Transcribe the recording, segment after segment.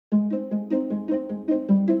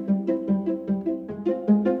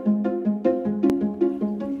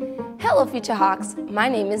Hello Future Hawks, my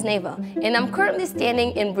name is Neva, and I'm currently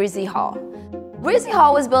standing in Breezy Hall. Breezy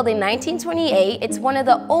Hall was built in 1928. It's one of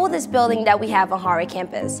the oldest buildings that we have on Hartwick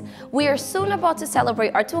campus. We are soon about to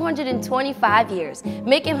celebrate our 225 years,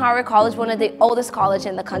 making Hartwick College one of the oldest colleges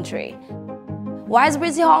in the country. Why is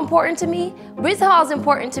Breezy Hall important to me? Breezy Hall is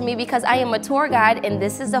important to me because I am a tour guide and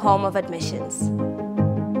this is the home of admissions.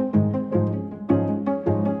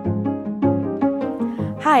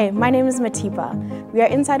 Hi, my name is Matipa. We are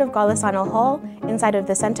inside of Golisano Hall, inside of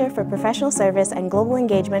the Center for Professional Service and Global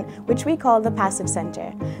Engagement, which we call the Passage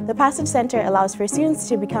Center. The Passage Center allows for students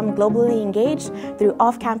to become globally engaged through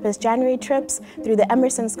off-campus January trips, through the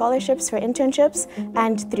Emerson Scholarships for internships,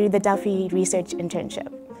 and through the Delphi Research Internship.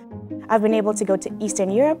 I've been able to go to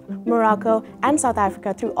Eastern Europe, Morocco, and South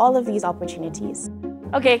Africa through all of these opportunities.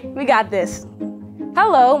 Okay, we got this.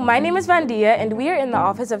 Hello, my name is Vandia, and we are in the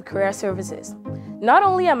Office of Career Services. Not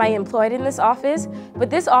only am I employed in this office,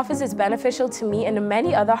 but this office is beneficial to me and to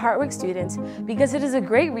many other Hartwick students because it is a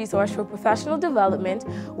great resource for professional development,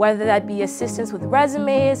 whether that be assistance with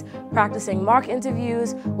resumes, practicing mock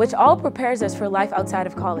interviews, which all prepares us for life outside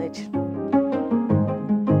of college.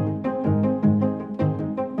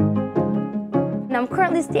 I'm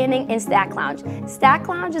currently standing in Stack Lounge. Stack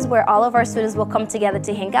Lounge is where all of our students will come together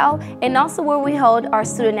to hang out and also where we hold our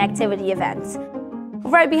student activity events.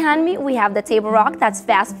 Right behind me, we have the Table Rock, that's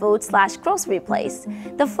fast food / grocery place.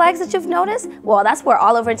 The flags that you've noticed, well, that's where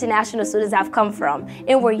all of our international students have come from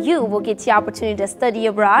and where you will get the opportunity to study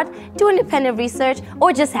abroad, do independent research,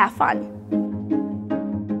 or just have fun.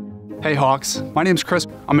 Hey Hawks, my name's Chris.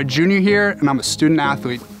 I'm a junior here and I'm a student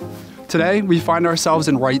athlete. Today, we find ourselves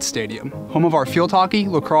in Wright Stadium, home of our field hockey,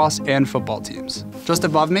 lacrosse, and football teams. Just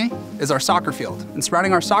above me is our soccer field, and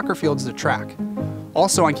surrounding our soccer field is a track.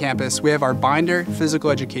 Also on campus, we have our Binder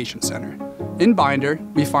Physical Education Center. In Binder,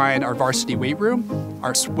 we find our varsity weight room,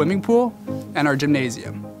 our swimming pool, and our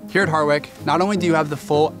gymnasium. Here at Hartwick, not only do you have the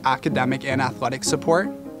full academic and athletic support,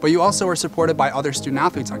 but you also are supported by other student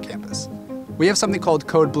athletes on campus. We have something called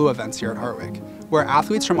Code Blue events here at Hartwick, where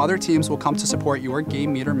athletes from other teams will come to support your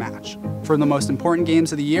game meet or match for the most important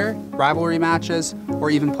games of the year, rivalry matches, or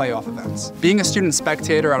even playoff events. Being a student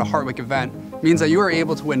spectator at a Hartwick event means that you are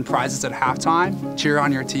able to win prizes at halftime, cheer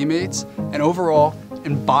on your teammates, and overall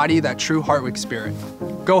embody that true Hartwick spirit.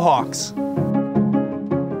 Go Hawks!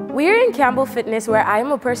 We are in Campbell Fitness where I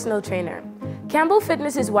am a personal trainer. Campbell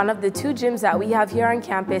Fitness is one of the 2 gyms that we have here on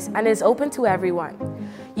campus and is open to everyone.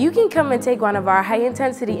 You can come and take one of our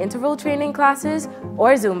high-intensity interval training classes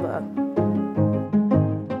or Zumba.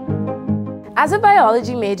 As a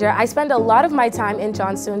biology major, I spend a lot of my time in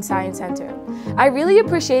Johnstone Science Center. I really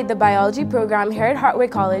appreciate the biology program here at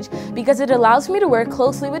Hartwick College because it allows me to work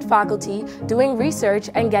closely with faculty, doing research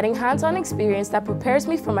and getting hands-on experience that prepares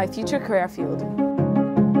me for my future career field.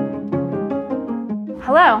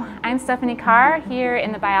 Hello, I'm Stephanie Carr here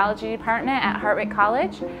in the biology department at Hartwick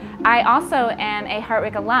College. I also am a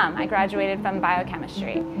Hartwick alum. I graduated from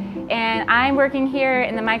biochemistry. And I'm working here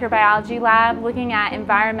in the microbiology lab looking at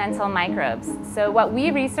environmental microbes. So what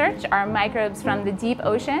we research are microbes from the deep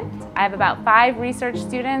ocean. I have about 5 research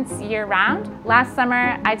students year-round. Last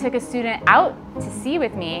summer, I took a student out to sea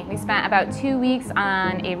with me. We spent about 2 weeks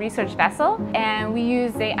on a research vessel, and we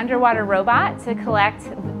used an underwater robot to collect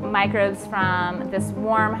microbes from this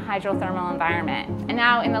warm hydrothermal environment. And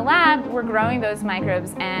now in the lab, we're growing those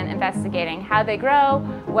microbes and investigating how they grow,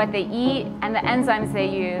 what they eat, and the enzymes they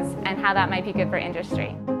use, and how that might be good for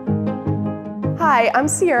industry. Hi, I'm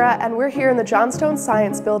Sierra, and we're here in the Johnstone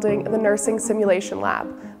Science Building in the Nursing Simulation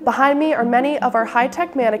Lab. Behind me are many of our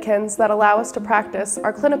high-tech mannequins that allow us to practice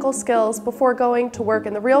our clinical skills before going to work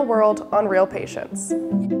in the real world on real patients.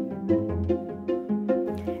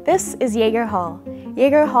 This is Jaeger Hall.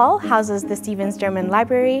 Jaeger Hall houses the Stevens German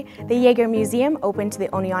Library, the Jaeger Museum open to the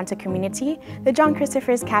Oneonta community, the John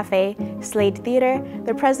Christopher's Cafe, Slade Theater,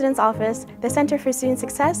 the President's Office, the Center for Student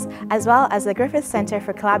Success, as well as the Griffith Center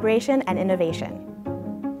for Collaboration and Innovation.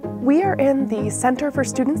 We are in the Center for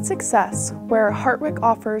Student Success, where Hartwick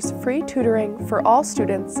offers free tutoring for all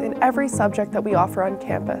students in every subject that we offer on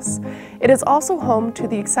campus. It is also home to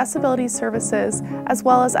the accessibility services as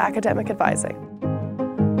well as academic advising.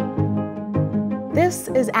 This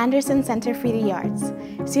is Anderson Center for the Arts.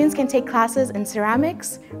 Students can take classes in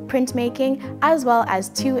ceramics, printmaking, as well as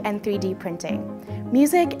 2 and 3D printing.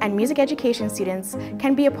 Music and music education students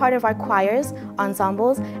can be a part of our choirs,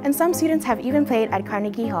 ensembles, and some students have even played at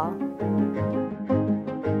Carnegie Hall.